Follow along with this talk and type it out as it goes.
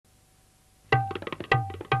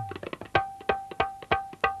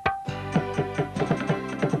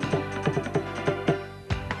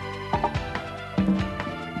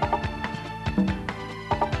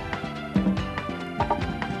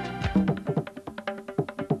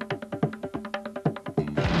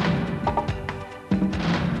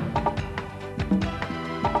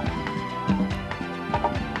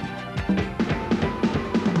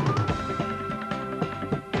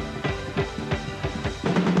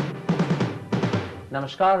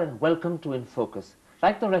Namaskar and welcome to In Focus.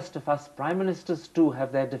 Like the rest of us, Prime Ministers too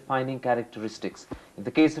have their defining characteristics. In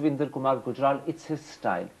the case of Inder Kumar Gujral, it's his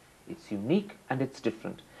style. It's unique and it's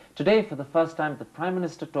different. Today, for the first time, the Prime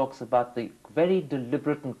Minister talks about the very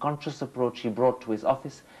deliberate and conscious approach he brought to his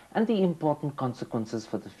office and the important consequences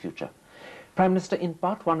for the future. Prime Minister, in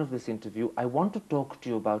part one of this interview, I want to talk to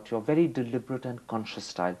you about your very deliberate and conscious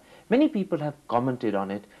style. Many people have commented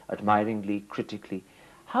on it, admiringly, critically.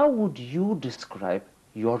 How would you describe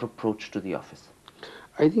your approach to the office?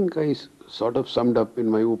 I think I sort of summed up in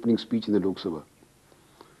my opening speech in the Lok Sabha.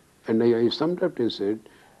 And I summed up and said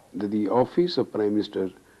that the office of Prime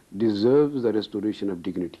Minister deserves the restoration of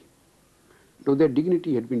dignity. Now that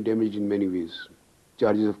dignity had been damaged in many ways.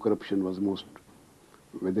 Charges of corruption was most,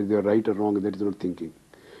 whether they are right or wrong, that is not thinking.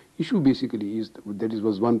 Issue basically is, that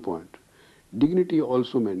was one point. Dignity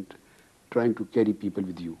also meant trying to carry people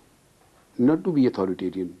with you. Not to be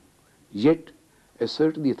authoritarian, yet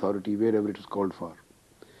assert the authority wherever it is called for.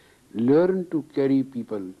 Learn to carry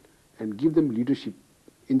people and give them leadership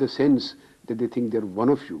in the sense that they think they're one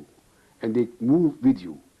of you and they move with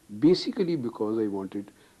you. Basically because I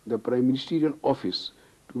wanted the Prime Ministerial office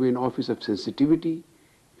to be an office of sensitivity,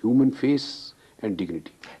 human face and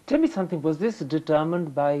dignity. Tell me something, was this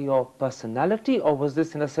determined by your personality or was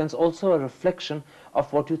this in a sense also a reflection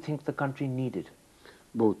of what you think the country needed?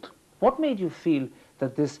 Both. What made you feel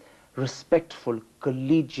that this respectful,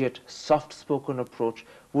 collegiate, soft-spoken approach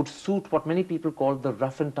would suit what many people call the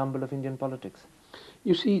rough and tumble of Indian politics?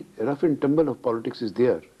 You see, rough and tumble of politics is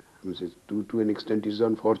there. To an extent it is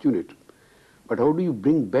unfortunate. But how do you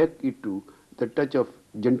bring back it to the touch of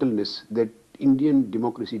gentleness that Indian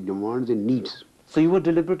democracy demands and needs? So you were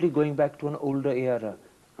deliberately going back to an older era?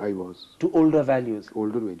 I was. To older values?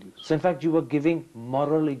 Older values. So in fact you were giving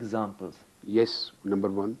moral examples? Yes, number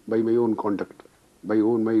one, by my own conduct, by my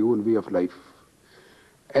own way of life.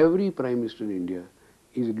 Every Prime Minister in India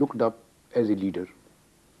is looked up as a leader.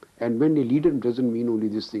 And when a leader doesn't mean only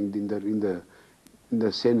this thing in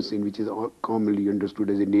the sense in which is commonly understood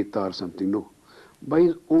as a neta or something, no. By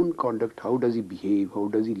his own conduct, how does he behave, how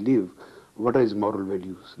does he live, what are his moral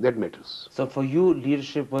values, that matters. So for you,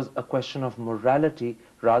 leadership was a question of morality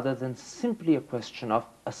rather than simply a question of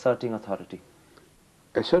asserting authority?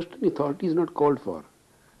 Asserting authority is not called for.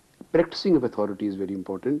 Practicing of authority is very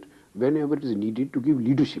important whenever it is needed to give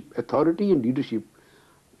leadership. Authority and leadership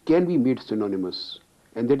can be made synonymous,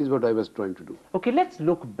 and that is what I was trying to do. Okay, let's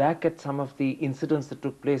look back at some of the incidents that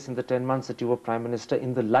took place in the 10 months that you were Prime Minister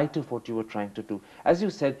in the light of what you were trying to do. As you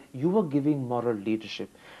said, you were giving moral leadership.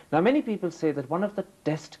 Now many people say that one of the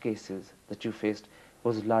test cases that you faced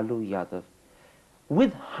was Lalu Yadav.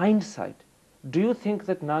 With hindsight, do you think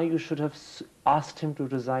that now you should have asked him to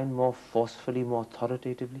resign more forcefully, more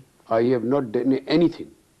authoritatively? I have not done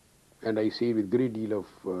anything, and I say with great deal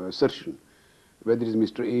of assertion, whether it is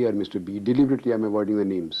Mr. A or Mr. B, deliberately I am avoiding the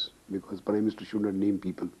names, because Prime Minister should not name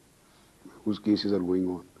people whose cases are going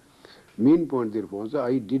on. Main point therefore was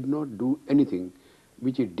I did not do anything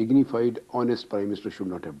which a dignified, honest Prime Minister should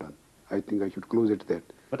not have done. I think I should close at that.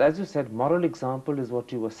 But as you said, moral example is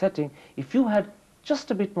what you were setting. If you had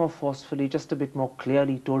just a bit more forcefully, just a bit more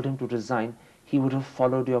clearly told him to resign, he would have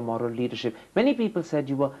followed your moral leadership. Many people said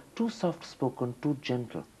you were too soft-spoken, too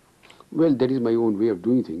gentle. Well, that is my own way of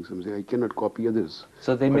doing things. I cannot copy others.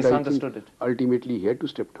 So they misunderstood it. Ultimately, he had to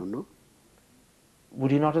step down, no?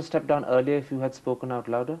 Would he not have stepped down earlier if you had spoken out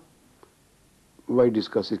louder? Why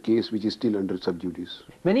discuss a case which is still under sub judice?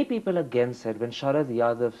 Many people again said when Sharad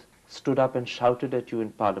Yadav stood up and shouted at you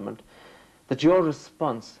in Parliament that your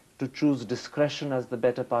response to choose discretion as the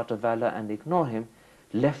better part of valor and ignore him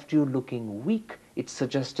left you looking weak. It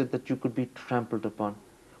suggested that you could be trampled upon.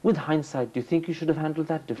 With hindsight, do you think you should have handled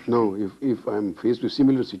that differently? No, if I am faced with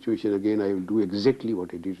similar situation again, I will do exactly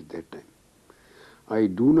what I did at that time. I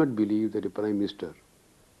do not believe that a Prime Minister,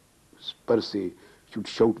 per se, should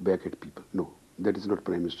shout back at people. No, that is not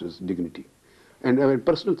Prime Minister's dignity. And in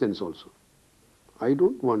personal sense also. I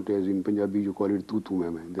don't want, as in Punjabi you call it tu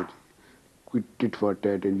main main, that quit tit for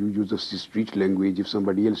tat and you use the street language if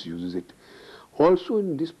somebody else uses it. Also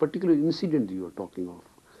in this particular incident you are talking of,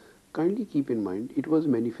 kindly keep in mind, it was a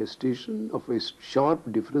manifestation of a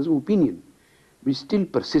sharp difference of opinion, which still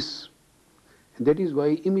persists. And that is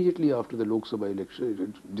why immediately after the Lok Sabha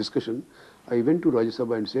election discussion, I went to Rajya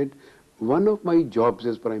Sabha and said, one of my jobs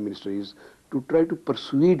as Prime Minister is to try to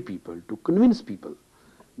persuade people, to convince people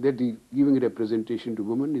that giving representation to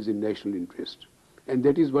women is in national interest. And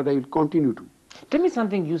that is what I will continue to. Tell me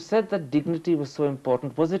something, you said that dignity was so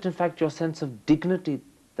important. Was it in fact your sense of dignity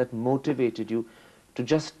that motivated you to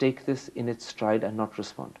just take this in its stride and not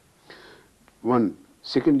respond? One.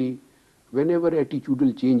 Secondly, Whenever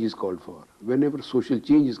attitudinal change is called for, whenever social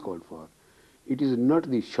change is called for, it is not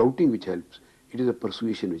the shouting which helps, it is the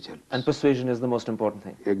persuasion which helps. And persuasion is the most important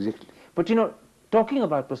thing. Exactly. But you know, talking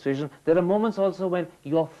about persuasion, there are moments also when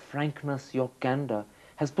your frankness, your candor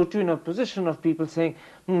has put you in a position of people saying,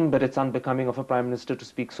 but it's unbecoming of a prime minister to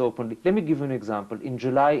speak so openly. Let me give you an example. In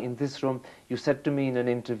July, in this room, you said to me in an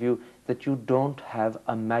interview that you don't have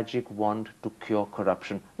a magic wand to cure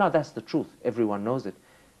corruption. Now, that's the truth. Everyone knows it.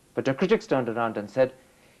 But your critics turned around and said,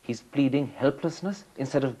 he's pleading helplessness.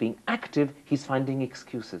 Instead of being active, he's finding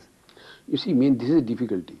excuses. You see, this is a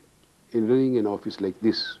difficulty in running an office like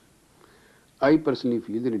this. I personally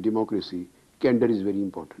feel that in democracy, candor is very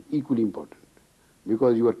important, equally important,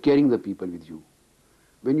 because you are carrying the people with you.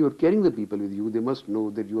 When you are carrying the people with you, they must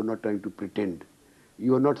know that you are not trying to pretend.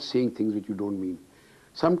 You are not saying things which you don't mean.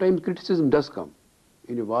 Sometimes criticism does come.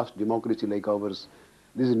 In a vast democracy like ours,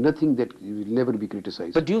 there is nothing that will never be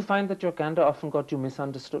criticized. But do you find that your candor often got you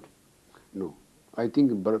misunderstood? No. I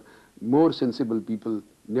think more sensible people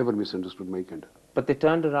never misunderstood my candor. But they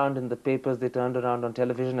turned around in the papers, they turned around on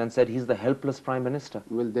television and said he's the helpless prime minister.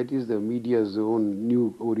 Well, that is the media's own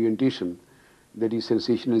new orientation. That is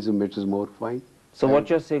sensationalism matters more, fine. So what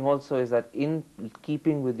you're saying also is that in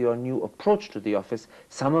keeping with your new approach to the office,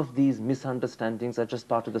 some of these misunderstandings are just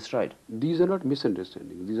part of the stride. These are not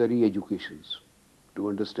misunderstandings, these are re-educations to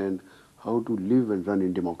understand how to live and run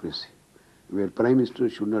in democracy, where Prime Minister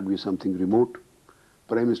should not be something remote,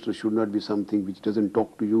 Prime Minister should not be something which doesn't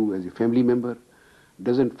talk to you as a family member,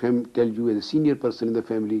 doesn't tell you as a senior person in the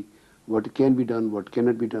family what can be done, what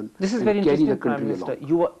cannot be done. This is very interesting, Prime Minister. Along.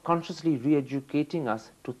 You are consciously re-educating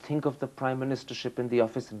us to think of the Prime Ministership in the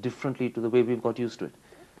office differently to the way we've got used to it.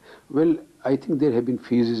 Well, I think there have been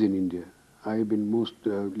phases in India. I have been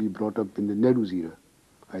mostly brought up in the Nehru's era.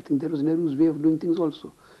 I think that was Nehru's way of doing things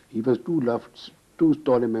also. He was too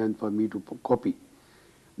tall a man for me to copy.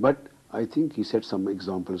 But I think he set some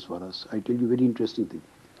examples for us. I tell you a very interesting thing.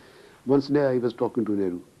 Once day I was talking to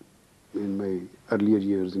Nehru in my earlier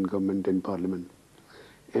years in government and parliament.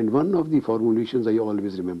 And one of the formulations I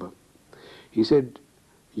always remember. He said,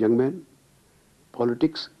 young man,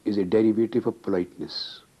 politics is a derivative of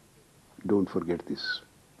politeness. Don't forget this.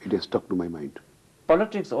 It has stuck to my mind.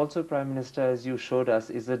 Politics also, Prime Minister, as you showed us,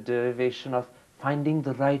 is a derivation of finding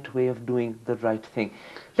the right way of doing the right thing.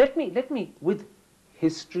 Let me, with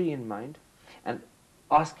history in mind, and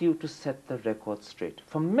ask you to set the record straight.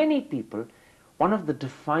 For many people, one of the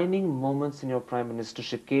defining moments in your prime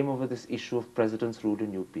ministership came over this issue of president's rule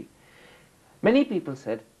in UP. Many people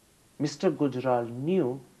said Mr. Gujral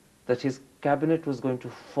knew that his cabinet was going to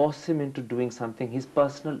force him into doing something his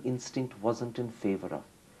personal instinct wasn't in favor of.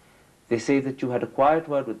 They say that you had a quiet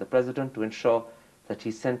word with the president to ensure that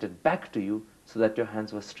he sent it back to you so that your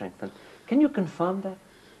hands were strengthened. Can you confirm that?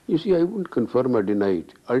 You see, I wouldn't confirm or deny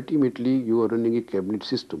it. Ultimately, you are running a cabinet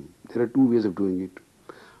system. There are two ways of doing it.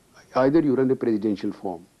 Either you run a presidential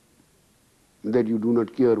form, that you do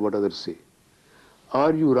not care what others say,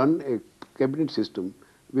 or you run a cabinet system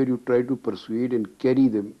where you try to persuade and carry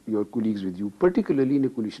your colleagues with you, particularly in a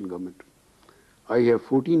coalition government. I have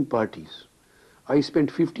 14 parties. I spent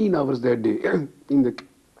 15 hours that day in the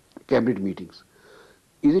cabinet meetings.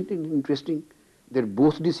 Isn't it interesting that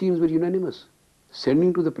both decisions were unanimous?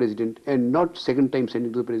 Sending to the president and not second time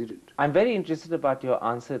sending to the president. I'm very interested about your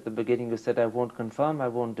answer at the beginning. You said, I won't confirm, I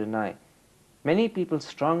won't deny. Many people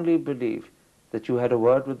strongly believe that you had a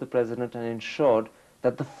word with the president and ensured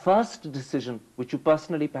that the first decision, which you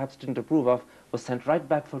personally perhaps didn't approve of, was sent right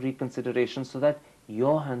back for reconsideration so that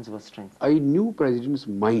your hands were strengthened. I knew president's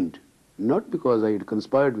mind, not because I had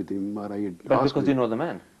conspired with him or I had But because you know the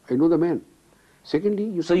man. I know the man.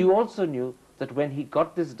 Secondly, So you also knew that when he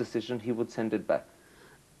got this decision, he would send it back.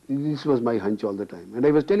 This was my hunch all the time. And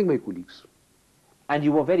I was telling my colleagues. And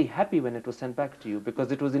you were very happy when it was sent back to you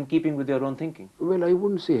because it was in keeping with your own thinking. Well, I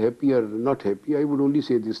wouldn't say happy or not happy. I would only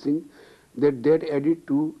say this thing, that added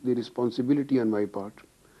to the responsibility on my part,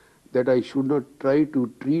 that I should not try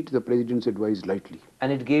to treat the president's advice lightly.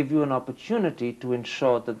 And it gave you an opportunity to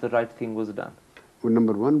ensure that the right thing was done. Well,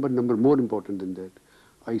 number one, but more important than that,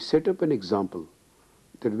 I set up an example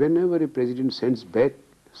that whenever a president sends back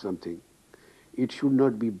something, it should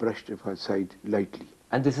not be brushed aside lightly.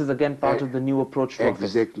 And this is again part of the new approach to office.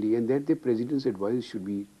 Exactly, and that the president's advice should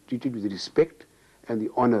be treated with respect and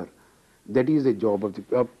the honor. That is the job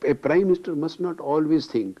of a prime minister must not always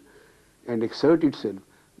think and exert itself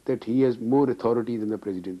that he has more authority than the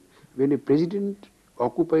president. When a president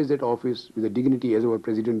occupies that office with the dignity as our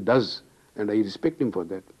president does, and I respect him for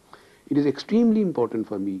that, it is extremely important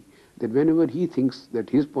for me that whenever he thinks that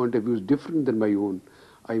his point of view is different than my own,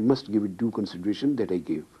 I must give it due consideration that I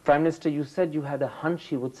gave. Prime Minister, you said you had a hunch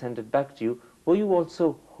he would send it back to you. Were you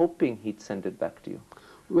also hoping he'd send it back to you?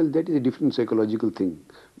 Well, that is a different psychological thing.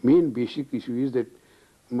 Main basic issue is that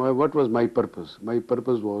what was my purpose? My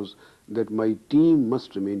purpose was that my team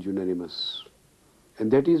must remain unanimous. And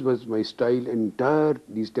that was my style entire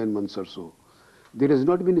these 10 months or so. There has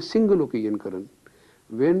not been a single occasion, Karan,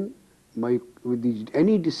 when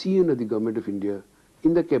any decision of the government of India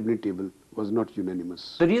in the cabinet table was not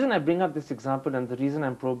unanimous. The reason I bring up this example and the reason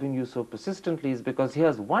I'm probing you so persistently is because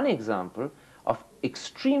here's one example of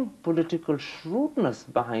extreme political shrewdness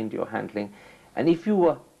behind your handling. And if you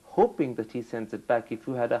were hoping that he sends it back, if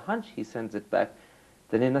you had a hunch he sends it back,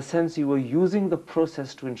 then in a sense you were using the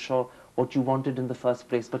process to ensure what you wanted in the first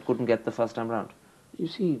place but couldn't get the first time round. You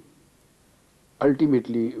see,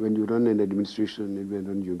 ultimately when you run an administration and when you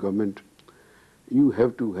run your government, you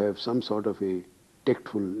have to have some sort of a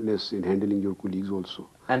tactfulness in handling your colleagues also.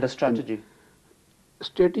 And a strategy. And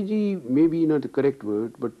strategy may be not the correct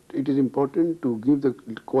word, but it is important to give the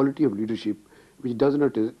quality of leadership which does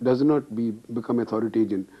not become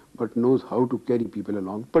authoritarian, but knows how to carry people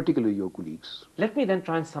along, particularly your colleagues. Let me then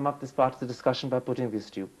try and sum up this part of the discussion by putting this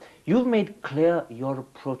to you. You've made clear your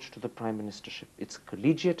approach to the Prime Ministership. It's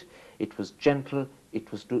collegiate, it was gentle,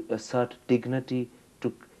 it was to assert dignity,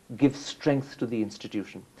 to give strength to the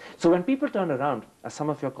institution. So when people turn around, as some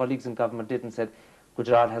of your colleagues in government did and said,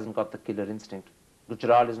 Gujral hasn't got the killer instinct,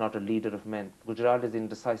 Gujral is not a leader of men, Gujral is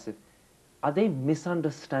indecisive, are they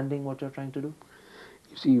misunderstanding what you're trying to do?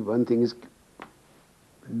 You see, one thing is,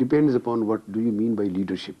 depends upon what do you mean by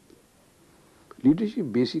leadership.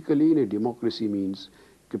 Leadership basically in a democracy means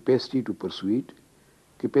capacity to persuade,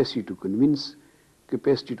 capacity to convince,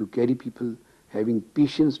 capacity to carry people, having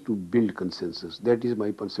patience to build consensus. That is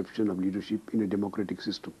my perception of leadership in a democratic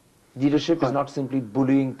system. Leadership is not simply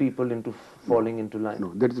bullying people into falling into line.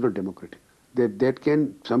 No, that is not democratic.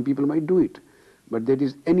 Some people might do it, but that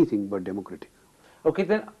is anything but democratic. Okay,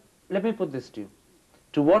 then let me put this to you.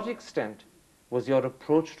 To what extent was your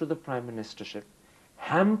approach to the Prime Ministership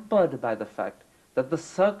hampered by the fact that the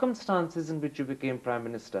circumstances in which you became Prime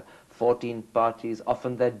Minister, 14 parties,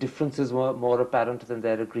 often their differences were more apparent than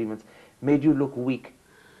their agreements, made you look weak?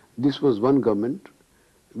 This was one government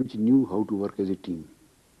which knew how to work as a team.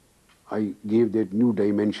 I gave that new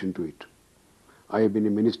dimension to it. I have been a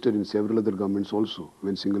minister in several other governments also,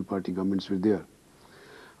 when single party governments were there.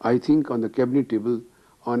 I think on the cabinet table,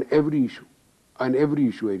 on every issue,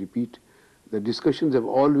 I repeat, the discussions have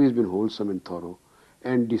always been wholesome and thorough,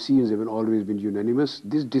 and decisions have always been unanimous.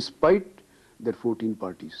 This despite that 14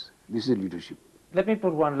 parties. This is leadership. Let me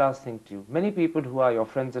put one last thing to you. Many people who are your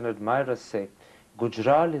friends and admirers say,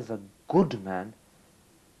 Gujral is a good man,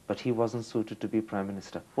 but he wasn't suited to be Prime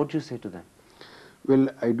Minister. What do you say to them? Well,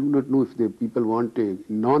 I do not know if the people want a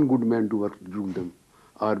non-good man to rule them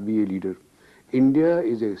or be a leader. India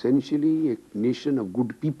is essentially a nation of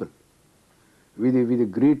good people with a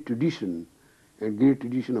great tradition and great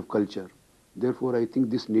tradition of culture. Therefore, I think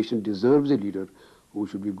this nation deserves a leader who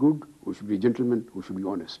should be good, who should be a gentleman, who should be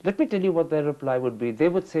honest. Let me tell you what their reply would be. They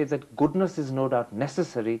would say that goodness is no doubt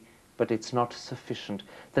necessary, but it's not sufficient.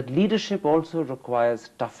 That leadership also requires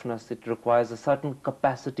toughness, it requires a certain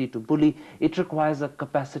capacity to bully, it requires a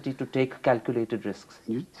capacity to take calculated risks.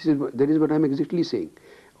 That is what I'm exactly saying.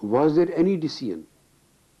 Was there any decision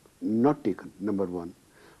not taken, number one?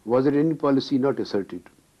 Was there any policy not asserted?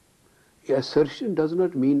 Assertion does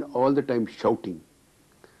not mean all the time shouting.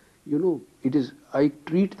 You know, I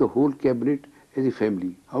treat the whole cabinet as a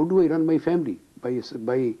family. How do I run my family?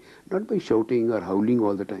 Not by shouting or howling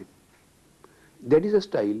all the time. That is a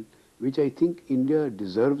style which I think India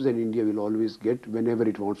deserves and India will always get whenever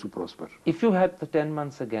it wants to prosper. If you had the 10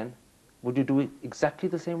 months again, would you do it exactly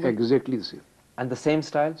the same way? Exactly the same. And the same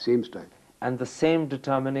style? Same style. And the same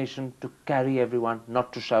determination to carry everyone,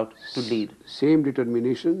 not to shout, to lead? Same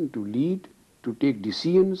determination to lead, to take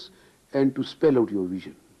decisions and to spell out your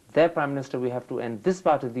vision. There, Prime Minister, we have to end this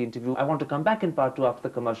part of the interview. I want to come back in part 2 after the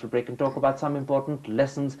commercial break and talk about some important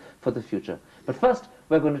lessons for the future. But first,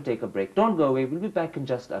 we're going to take a break. Don't go away. We'll be back in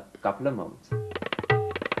just a couple of moments.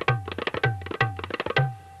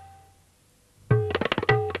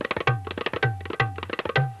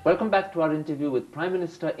 Welcome back to our interview with Prime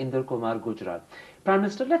Minister Inder Kumar Gujral. Prime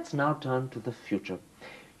Minister, let's now turn to the future.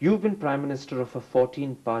 You've been Prime Minister of a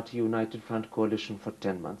 14-party United Front coalition for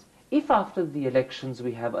 10 months. If after the elections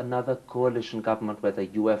we have another coalition government, whether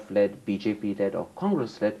UF-led, BJP-led or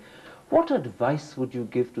Congress-led, what advice would you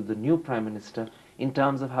give to the new Prime Minister in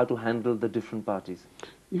terms of how to handle the different parties?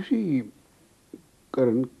 You see,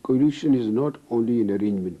 Karan, coalition is not only an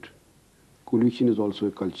arrangement. Coalition is also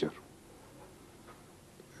a culture.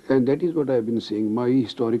 And that is what I have been saying. My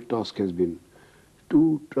historic task has been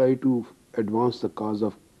to try to advance the cause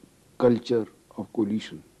of culture of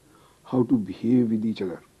coalition, how to behave with each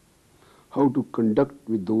other, how to conduct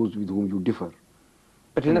with those with whom you differ.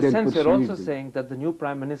 But in And a then sense, you're persuade also them. saying that the new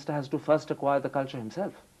Prime Minister has to first acquire the culture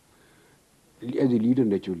himself. As a leader,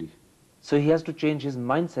 naturally. So he has to change his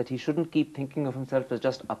mindset. He shouldn't keep thinking of himself as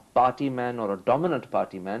just a party man or a dominant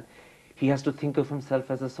party man. He has to think of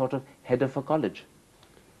himself as a sort of head of a college.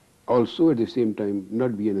 Also, at the same time,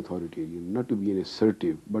 not be an authoritarian, not to be an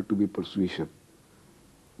assertive, but to be persuasive.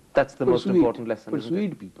 That's the most Persuade, important lesson, isn't it?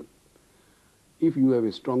 persuade people. If you have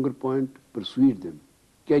a stronger point, persuade them,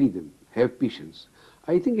 carry them, have patience.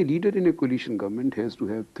 I think a leader in a coalition government has to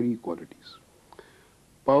have three qualities: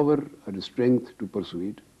 power or the strength to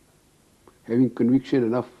persuade, having conviction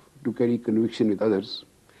enough to carry conviction with others,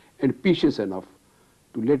 and patience enough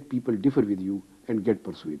to let people differ with you and get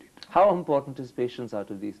persuaded. How important is patience out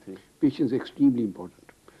of these three? Patience is extremely important.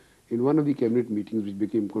 In one of the cabinet meetings, which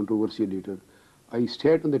became controversial later, I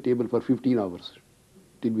sat on the table for 15 hours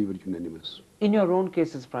till we were unanimous. In your own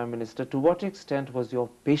case as Prime Minister, to what extent was your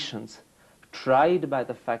patience tried by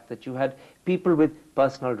the fact that you had people with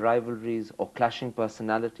personal rivalries or clashing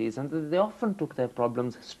personalities, and that they often took their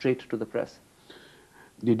problems straight to the press?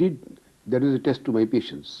 They did. That is a test to my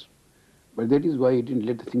patience. But that is why I didn't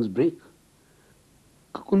let the things break.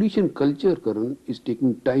 Coalition culture, Karan, is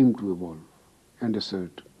taking time to evolve and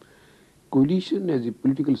assert. Coalition as a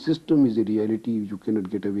political system is a reality. You cannot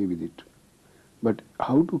get away with it. But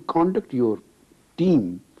how to conduct your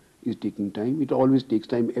team is taking time. It always takes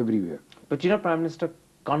time everywhere. But you know, Prime Minister,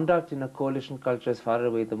 conduct in a coalition culture is far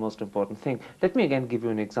away the most important thing. Let me again give you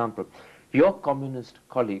an example. Your communist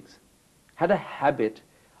colleagues had a habit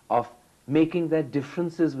of making their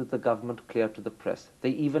differences with the government clear to the press.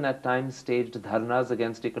 They even at times staged dharnas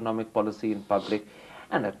against economic policy in public,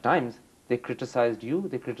 and at times they criticized you,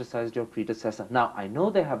 they criticized your predecessor. Now, I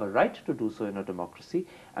know they have a right to do so in a democracy,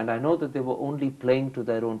 and I know that they were only playing to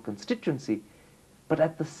their own constituency, but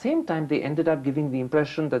at the same time they ended up giving the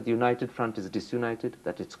impression that the United Front is disunited,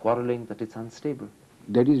 that it's quarreling, that it's unstable.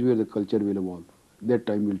 That is where the culture will evolve. That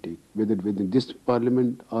time will take, whether within this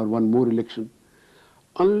parliament or one more election.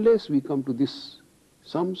 Unless we come to this,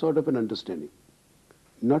 some sort of an understanding,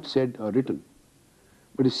 not said or written,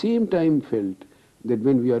 but at the same time felt that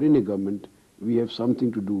when we are in a government, we have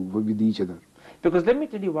something to do with each other. Because let me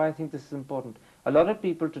tell you why I think this is important. A lot of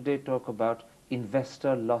people today talk about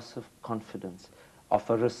investor loss of confidence, of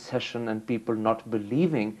a recession and people not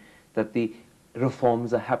believing that the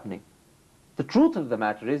reforms are happening. The truth of the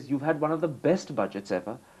matter is you've had one of the best budgets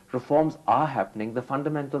ever. Reforms are happening. The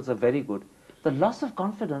fundamentals are very good. The loss of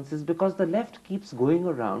confidence is because the left keeps going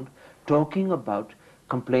around talking about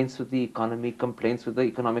complaints with the economy, complaints with the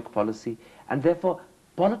economic policy, and therefore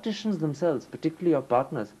politicians themselves, particularly your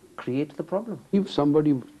partners, create the problem. If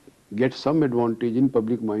somebody gets some advantage in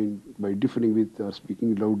public mind by differing with or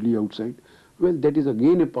speaking loudly outside, well, that is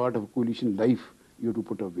again a part of coalition life you have to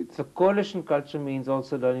put up with. So coalition culture means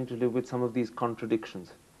also learning to live with some of these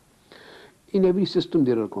contradictions. In every system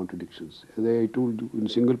there are contradictions. As I told you, in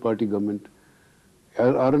single party government,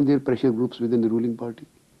 aren't there pressure groups within the ruling party?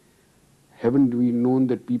 Haven't we known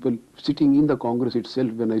that people sitting in the Congress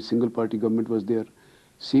itself when a single party government was there,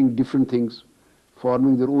 seeing different things,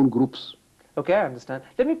 forming their own groups? Okay, I understand.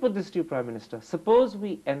 Let me put this to you, Prime Minister. Suppose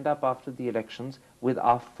we end up after the elections with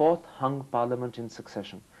our fourth hung parliament in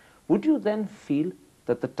succession. Would you then feel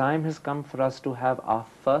that the time has come for us to have our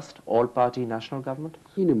first all-party national government?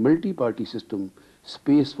 In a multi-party system,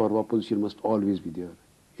 space for opposition must always be there.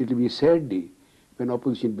 It will be a sad day when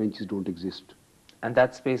opposition benches don't exist. And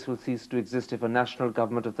that space will cease to exist if a national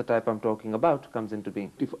government of the type I'm talking about comes into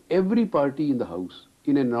being. If every party in the House,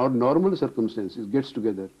 in a normal circumstances, gets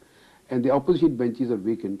together and the opposition benches are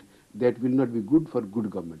vacant, that will not be good for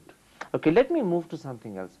good government. Okay, let me move to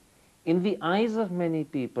something else. In the eyes of many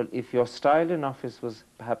people, if your style in office was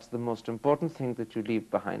perhaps the most important thing that you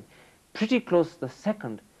leave behind, pretty close the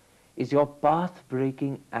second is your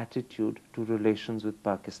path-breaking attitude to relations with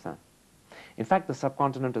Pakistan. In fact, the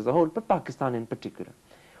subcontinent as a whole, but Pakistan in particular.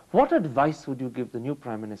 What advice would you give the new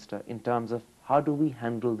Prime Minister in terms of how do we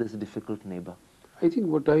handle this difficult neighbor? I think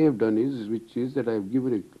what I have done is that I have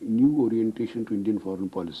given a new orientation to Indian foreign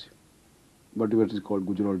policy, whatever is called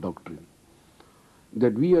Gujral doctrine,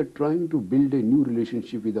 that we are trying to build a new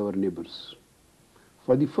relationship with our neighbors.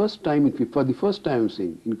 For the first time, I'm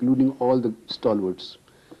saying, including all the stalwarts,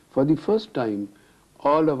 for the first time,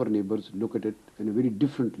 all our neighbors look at it very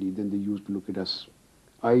differently than they used to look at us.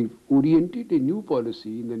 I oriented a new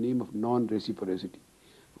policy in the name of non-reciprocity.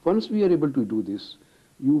 Once we are able to do this,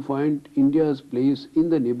 You find India's place in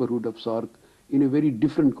the neighborhood of SAARC in a very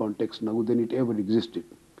different context now than it ever existed.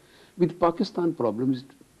 With Pakistan, problems is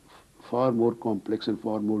far more complex and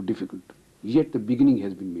far more difficult. Yet the beginning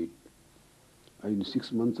has been made. In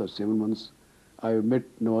 6 months or 7 months, I have met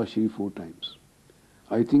Nawaz Sharif 4 times.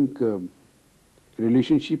 I think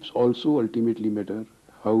relationships also ultimately matter,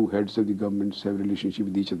 how heads of the governments have relationship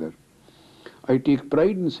with each other. I take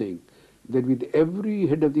pride in saying that with every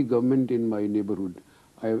head of the government in my neighborhood,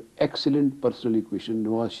 I have excellent personal equation,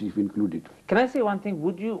 Nawaz Sharif included. Can I say one thing?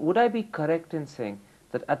 Would I be correct in saying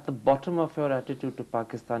that at the bottom of your attitude to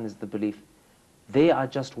Pakistan is the belief they are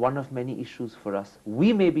just one of many issues for us.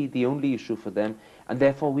 We may be the only issue for them, and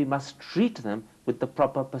therefore we must treat them with the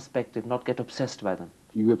proper perspective, not get obsessed by them.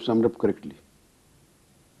 You have summed up correctly.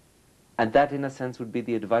 And that, in a sense, would be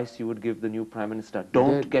the advice you would give the new Prime Minister.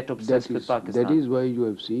 Don't get obsessed with Pakistan. That is why you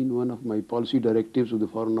have seen one of my policy directives of the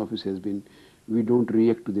Foreign Office has been, we don't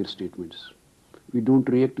react to their statements. We don't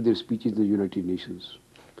react to their speeches in the United Nations.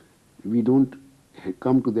 We don't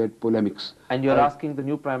come to that polemics. And you're asking the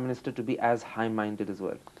new Prime Minister to be as high-minded as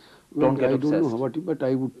well. Don't get obsessed. I don't know what, but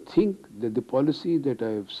I would think that the policy that I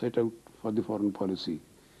have set out for the foreign policy,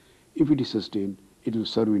 if it is sustained, it will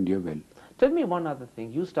serve India well. Tell me one other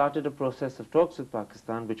thing. You started a process of talks with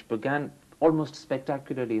Pakistan which began almost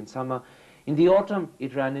spectacularly in summer. In the autumn,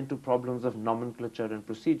 it ran into problems of nomenclature and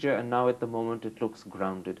procedure, and now at the moment it looks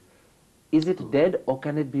grounded. Is it dead, or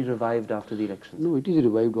can it be revived after the elections? No, it is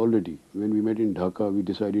revived already. When we met in Dhaka, we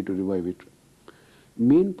decided to revive it.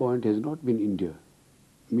 Main point has not been India.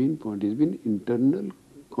 Main point has been internal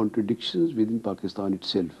contradictions within Pakistan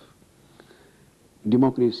itself.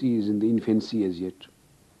 Democracy is in the infancy as yet.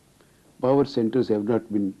 Power centers have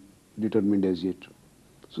not been determined as yet.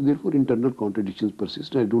 So therefore internal contradictions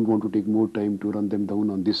persist. I don't want to take more time to run them down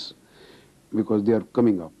on this because they are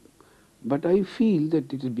coming up. But I feel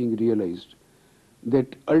that it is being realized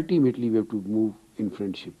that ultimately we have to move in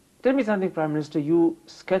friendship. Tell me something, Prime Minister. You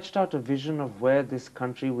sketched out a vision of where this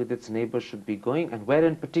country with its neighbors should be going, and where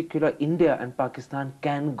in particular India and Pakistan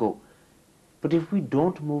can go. But if we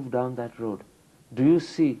don't move down that road, do you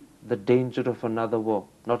see the danger of another war?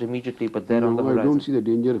 Not immediately, but there on the horizon. I don't see the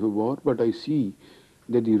danger of a war, but I see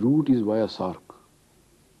that the route is via SAARC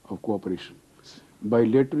of cooperation.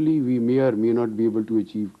 Bilaterally, we may or may not be able to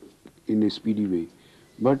achieve in a speedy way,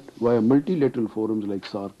 but via multilateral forums like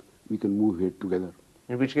SAARC, we can move here together.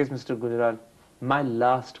 In which case, Mr. Gujral, my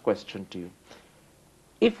last question to you.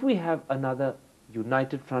 If we have another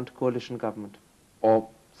United Front coalition government, or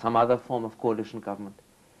some other form of coalition government,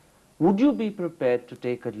 would you be prepared to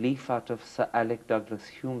take a leaf out of Sir Alec Douglas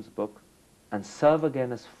Hume's book and serve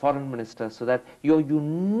again as Foreign Minister so that your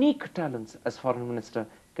unique talents as Foreign Minister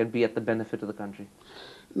can be at the benefit of the country?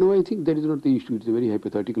 No, I think that is not the issue. It's a very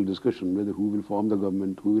hypothetical discussion, whether who will form the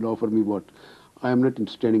government, who will offer me what. I am not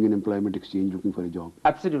standing in employment exchange looking for a job.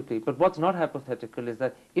 Absolutely. But what's not hypothetical is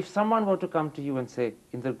that if someone were to come to you and say,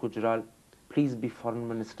 Inder Gujral, please be Foreign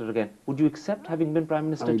Minister again, would you accept having been Prime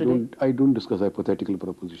Minister today? I don't discuss hypothetical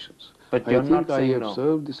propositions. But you're not saying I think I have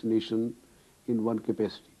served this nation in one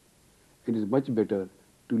capacity. It is much better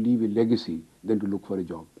to leave a legacy than to look for a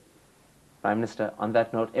job. Prime Minister, on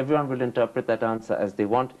that note, everyone will interpret that answer as they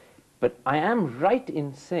want, but I am right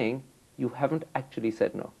in saying you haven't actually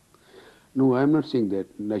said no. No, I am not saying that.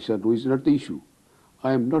 No is not the issue.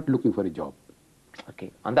 I am not looking for a job.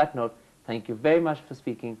 Okay, on that note, thank you very much for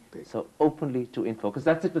speaking so openly to InFocus.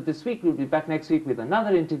 That's it for this week. We'll be back next week with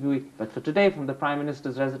another interviewee, but for today, from the Prime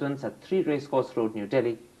Minister's residence at 3 Racecourse Road, New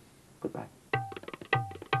Delhi, goodbye.